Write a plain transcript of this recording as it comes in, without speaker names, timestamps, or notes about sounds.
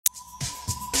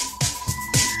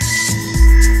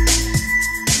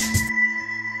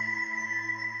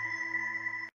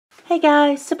Hey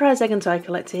guys, Surprise Egg and Toy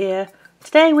Collector here.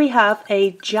 Today we have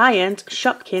a giant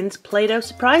Shopkins Play-Doh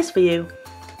surprise for you.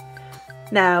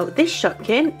 Now this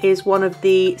Shopkin is one of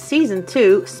the Season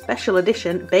 2 Special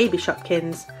Edition Baby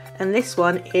Shopkins, and this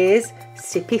one is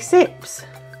Sippy Sips.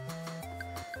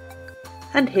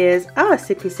 And here's our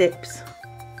Sippy Sips.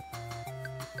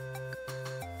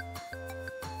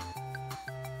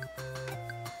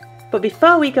 But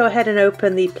before we go ahead and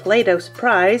open the Play-Doh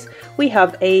surprise, we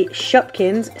have a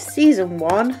Shopkins Season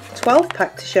 1 12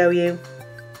 pack to show you.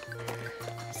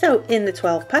 So in the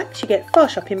 12 packs you get 4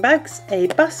 shopping bags, a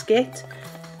basket,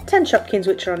 10 Shopkins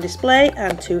which are on display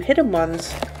and 2 hidden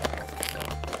ones.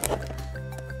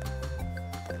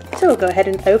 So we'll go ahead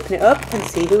and open it up and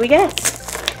see who we get.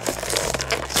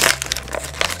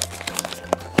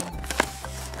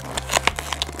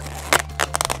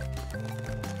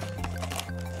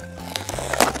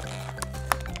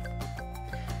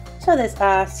 So there's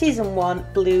our Season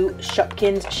 1 blue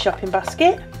Shopkins shopping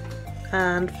basket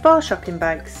and 4 shopping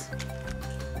bags.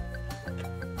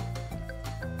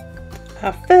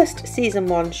 Our first Season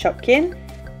 1 Shopkin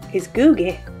is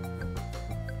Googie.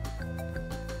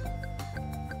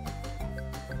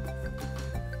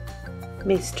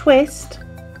 Miss Twist,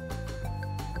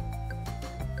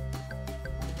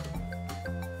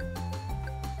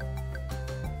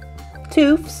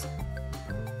 Toofs,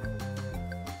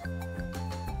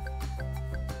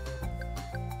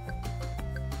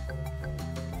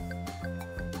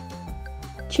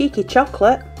 Cheeky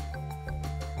Chocolate,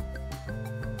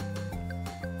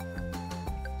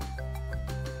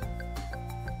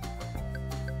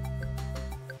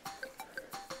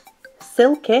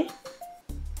 Silky,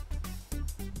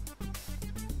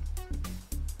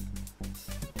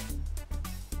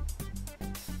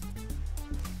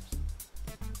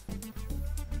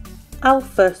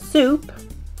 Alpha Soup,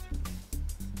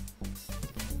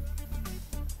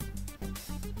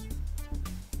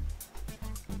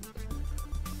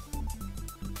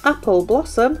 Apple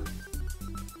Blossom,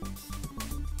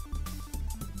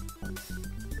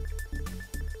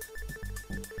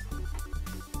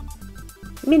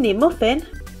 Mini Muffin,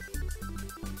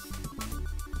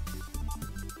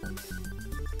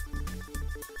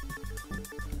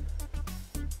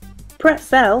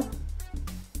 Pretzel,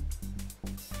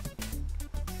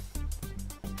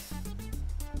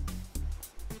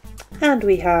 and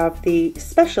we have the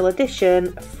Special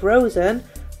Edition Frozen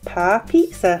Par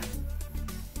Pizza.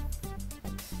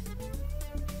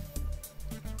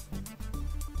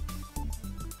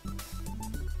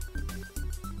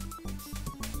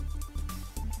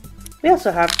 We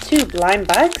also have 2 blind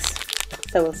bags,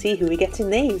 so we'll see who we get in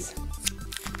these.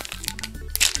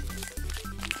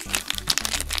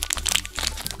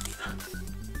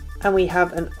 And we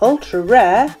have an ultra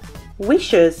rare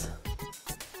Wishes.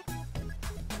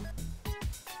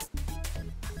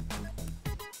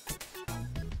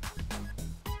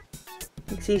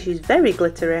 You can see she's very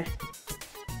glittery.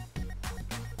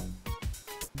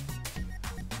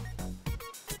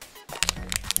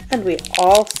 And we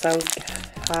also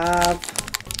have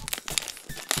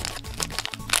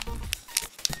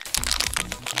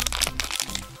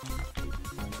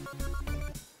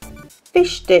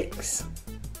Fish Sticks.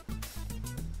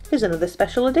 Here's another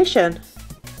special edition.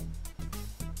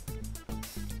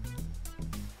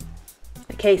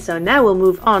 Okay, so now we'll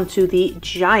move on to the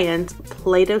giant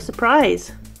Play-Doh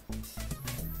surprise.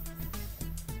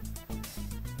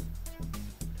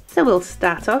 So we'll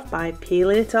start off by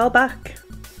peeling it all back.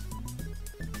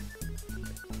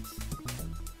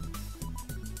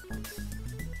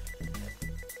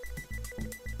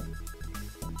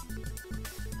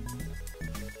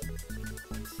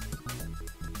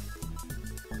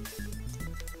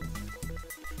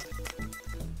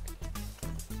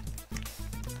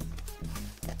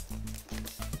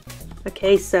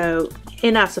 Okay, so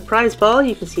in our surprise ball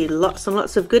you can see lots and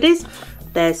lots of goodies.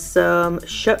 There's some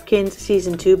Shopkins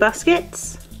Season 2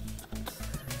 baskets,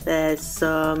 there's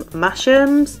some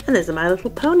Mash'ems, and there's a My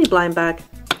Little Pony blind bag.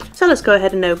 So let's go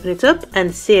ahead and open it up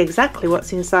and see exactly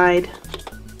what's inside.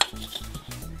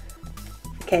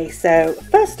 Okay, so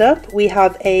first up we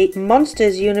have a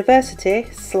Monsters University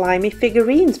Slimy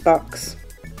Figurines box.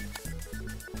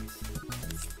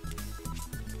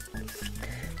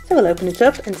 So we'll open it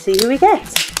up and see who we get.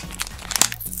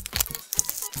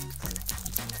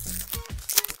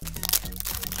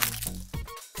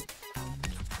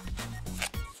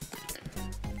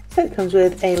 So it comes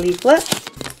with a leaflet,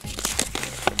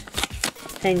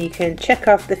 and you can check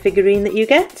off the figurine that you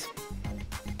get.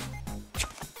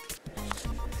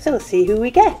 So we'll see who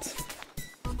we get.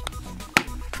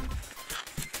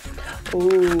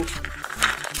 Ooh,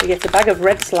 we get a bag of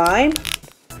red slime,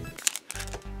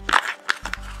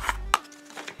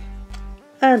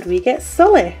 and we get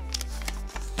Sully.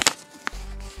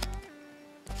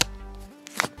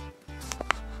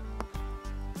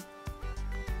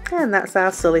 And that's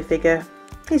our Sully figure.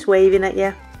 He's waving at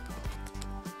you.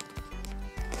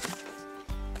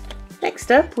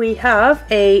 Next up we have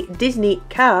a Disney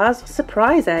Cars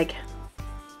surprise egg.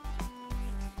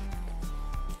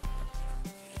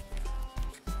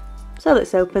 So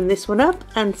let's open this one up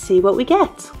and see what we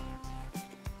get.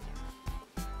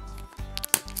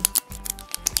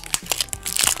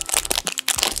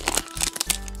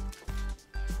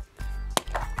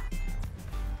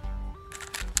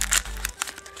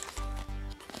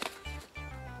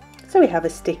 So we have a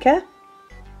sticker,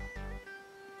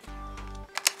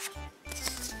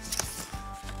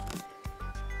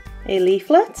 a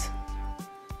leaflet,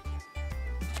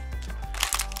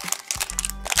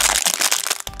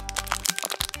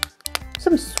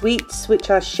 some sweets which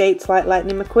are shaped like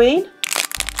Lightning McQueen,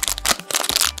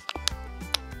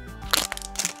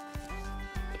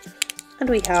 and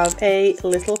we have a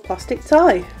little plastic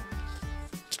toy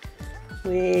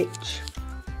which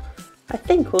I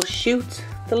think will shoot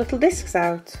the little discs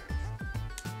out.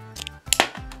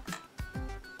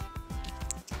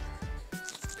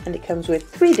 And it comes with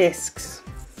 3 discs.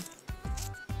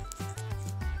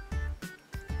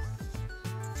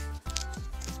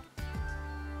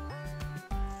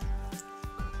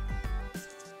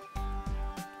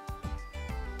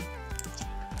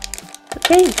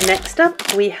 Okay, next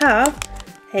up we have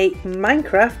a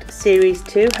Minecraft Series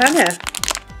 2 hanger.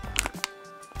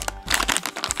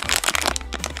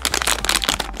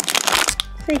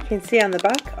 So you can see on the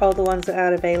back all the ones that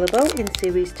are available in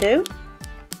Series 2.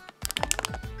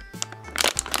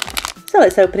 So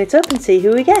let's open it up and see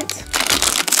who we get.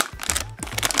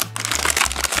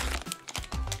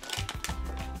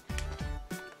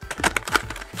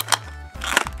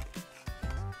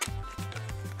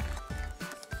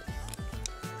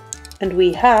 And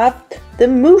we have the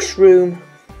Mushroom.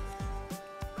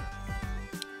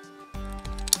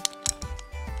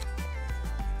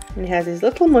 And he has his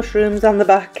little mushrooms on the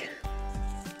back.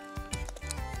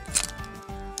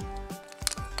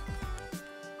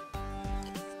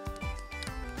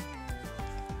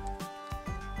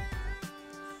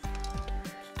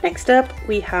 Next up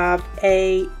we have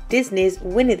a Disney's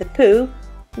Winnie the Pooh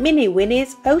Mini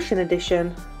Winnie's Ocean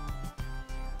Edition.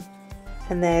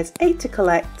 And there's 8 to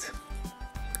collect.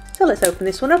 So let's open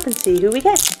this one up and see who we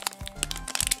get.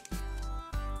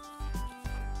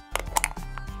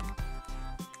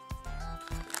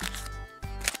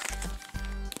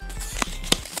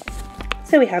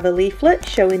 So we have a leaflet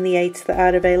showing the 8 that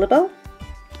are available,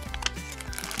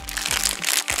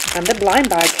 and a blind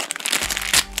bag.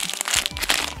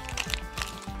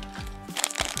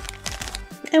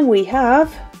 And we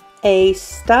have a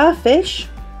starfish,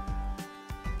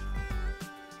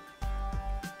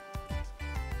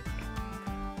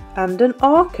 and an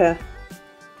orca.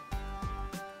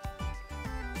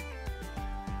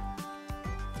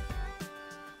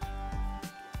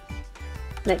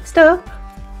 Next up,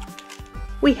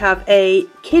 we have a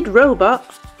Kid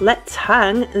Robot Let's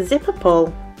Hang zipper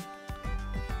pull.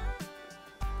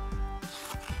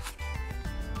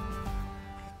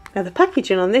 Now the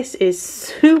packaging on this is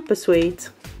super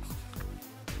sweet.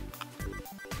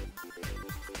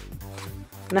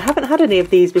 And I haven't had any of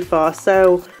these before,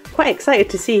 so quite excited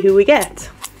to see who we get.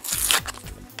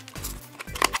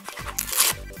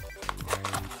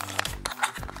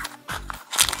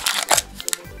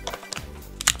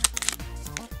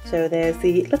 So there's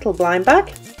the little blind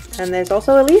bag, and there's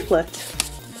also a leaflet.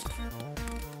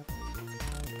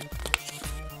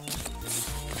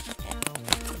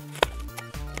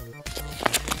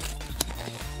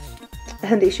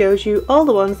 And it shows you all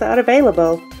the ones that are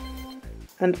available,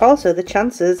 and also the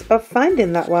chances of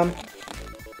finding that one.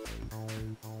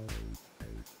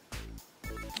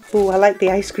 Oh, I like the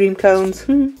ice cream cones.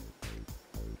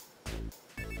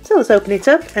 So let's open it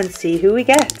up and see who we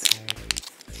get.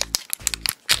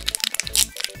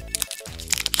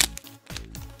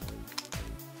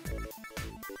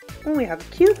 And we have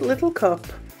a cute little cup.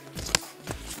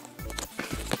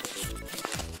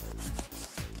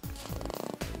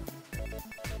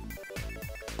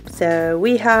 So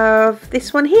we have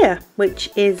this one here, which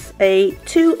is a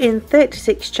 2 in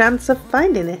 36 chance of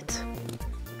finding it.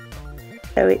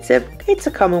 So it's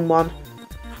a common one.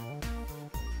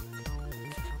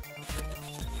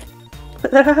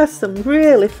 But there are some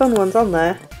really fun ones on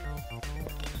there.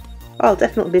 I'll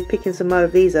definitely be picking some more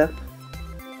of these up.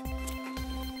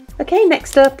 Okay,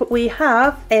 next up we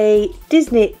have a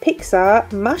Disney Pixar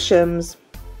Mash'ems.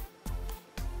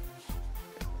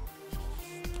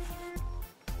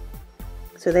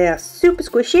 So they are super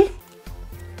squishy,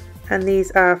 and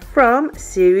these are from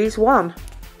Series 1.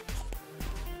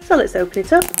 So let's open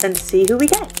it up and see who we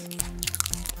get.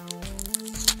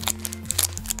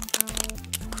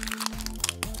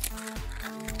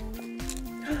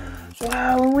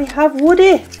 Wow, and we have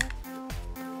Woody.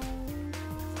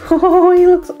 Oh, he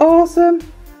looks awesome.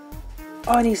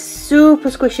 Oh, and he's super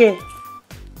squishy.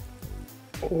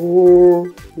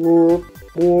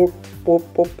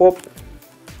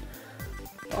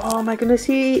 Oh my goodness,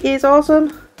 he is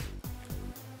awesome.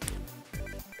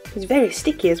 He's very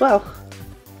sticky as well.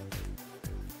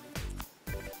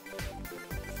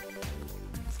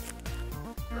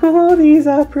 Oh, these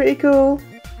are pretty cool.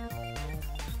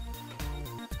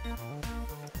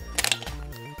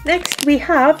 Next we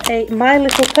have a My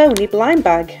Little Pony blind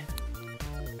bag.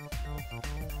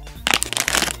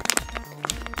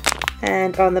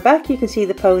 And on the back you can see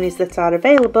the ponies that are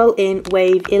available in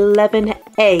Wave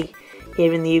 11A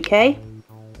here in the UK.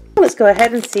 Let's go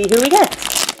ahead and see who we get.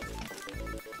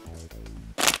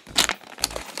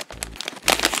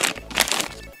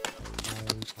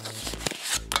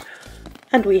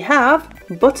 And we have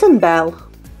Button Bell,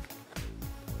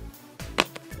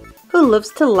 who loves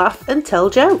to laugh and tell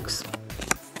jokes.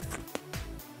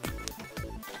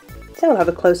 So we'll have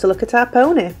a closer look at our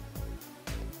pony.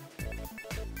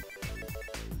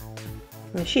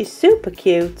 And she's super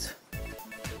cute.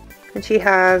 And she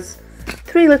has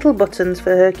 3 little buttons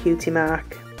for her cutie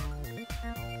mark.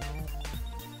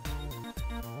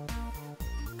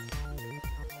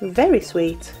 Very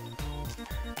sweet.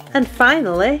 And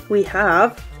finally we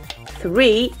have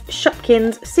 3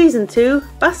 Shopkins Season 2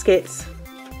 baskets.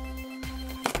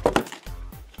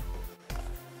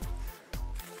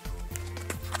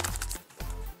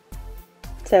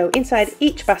 So inside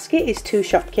each basket is 2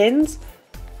 Shopkins.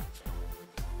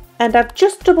 And I've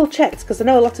just double checked because I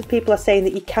know a lot of people are saying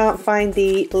that you can't find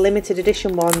the limited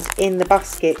edition ones in the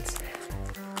baskets,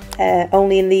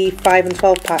 only in the 5 and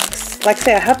 12 packs. Like I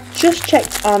say, I have just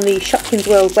checked on the Shopkins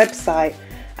World website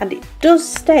and it does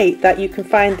state that you can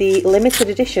find the limited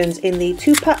editions in the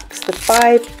 2 packs, the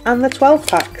 5 and the 12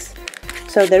 packs.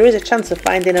 So there is a chance of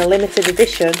finding a limited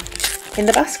edition in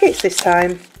the baskets this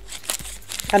time.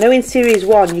 I know in Series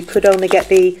 1 you could only get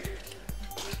the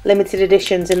limited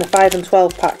editions in the 5 and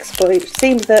 12 packs, but it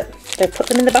seems that they put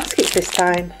them in the baskets this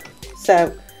time.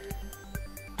 So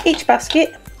each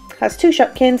basket has 2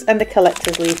 Shopkins and a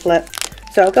collector's leaflet.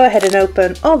 So I'll go ahead and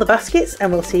open all the baskets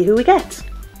and we'll see who we get.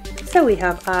 So we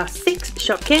have our 6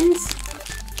 Shopkins,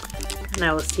 and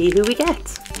now we'll see who we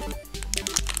get.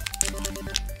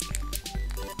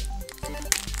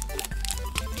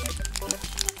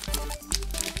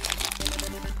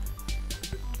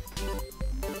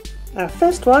 Our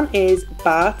first one is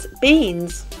Bart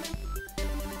Beans.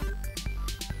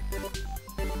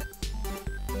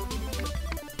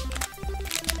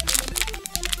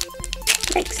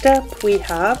 Next up we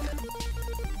have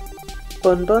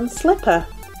Bun Bun Slipper.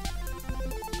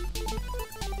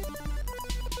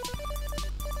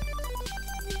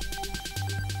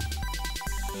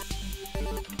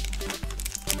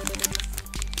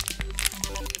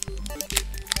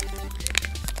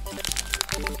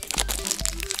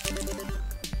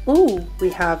 Ooh, we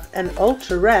have an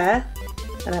ultra rare,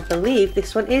 and I believe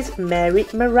this one is Mary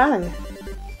Meringue.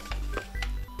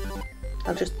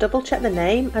 I'll just double check the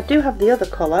name. I do have the other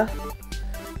colour,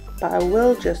 but I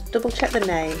will just double check the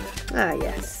name. Ah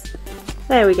yes,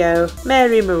 there we go,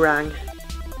 Mary Meringue.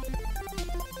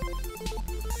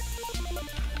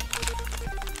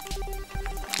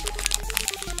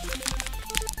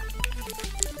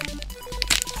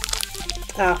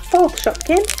 Our fourth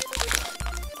Shopkin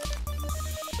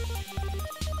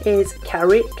is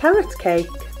Carrot Cake.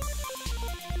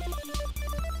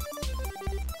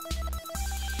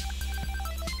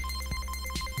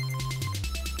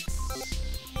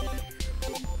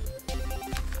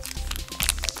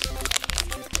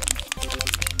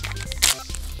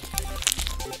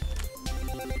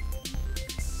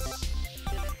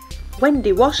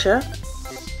 Wendy Washer.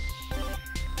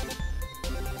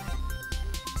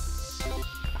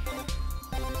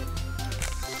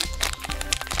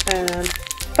 And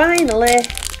finally,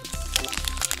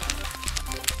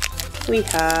 we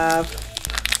have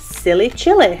Silly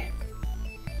Chili.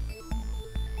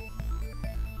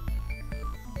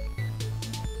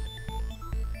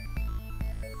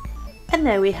 And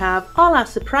there we have all our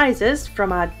surprises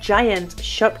from our giant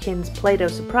Shopkins Play-Doh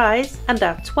surprise and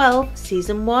our 12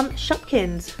 Season 1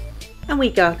 Shopkins. And we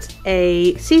got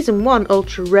a Season 1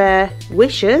 Ultra Rare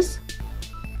Wishes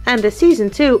and a Season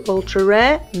 2 Ultra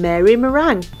Rare Mary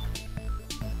Meringue.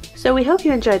 So we hope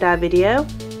you enjoyed our video.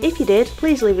 If you did,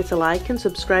 please leave it a like and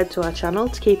subscribe to our channel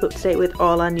to keep up to date with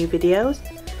all our new videos.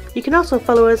 You can also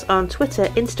follow us on Twitter,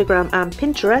 Instagram and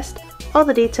Pinterest. All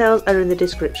the details are in the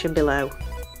description below.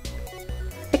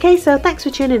 Okay, so thanks for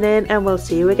tuning in and we'll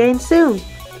see you again soon.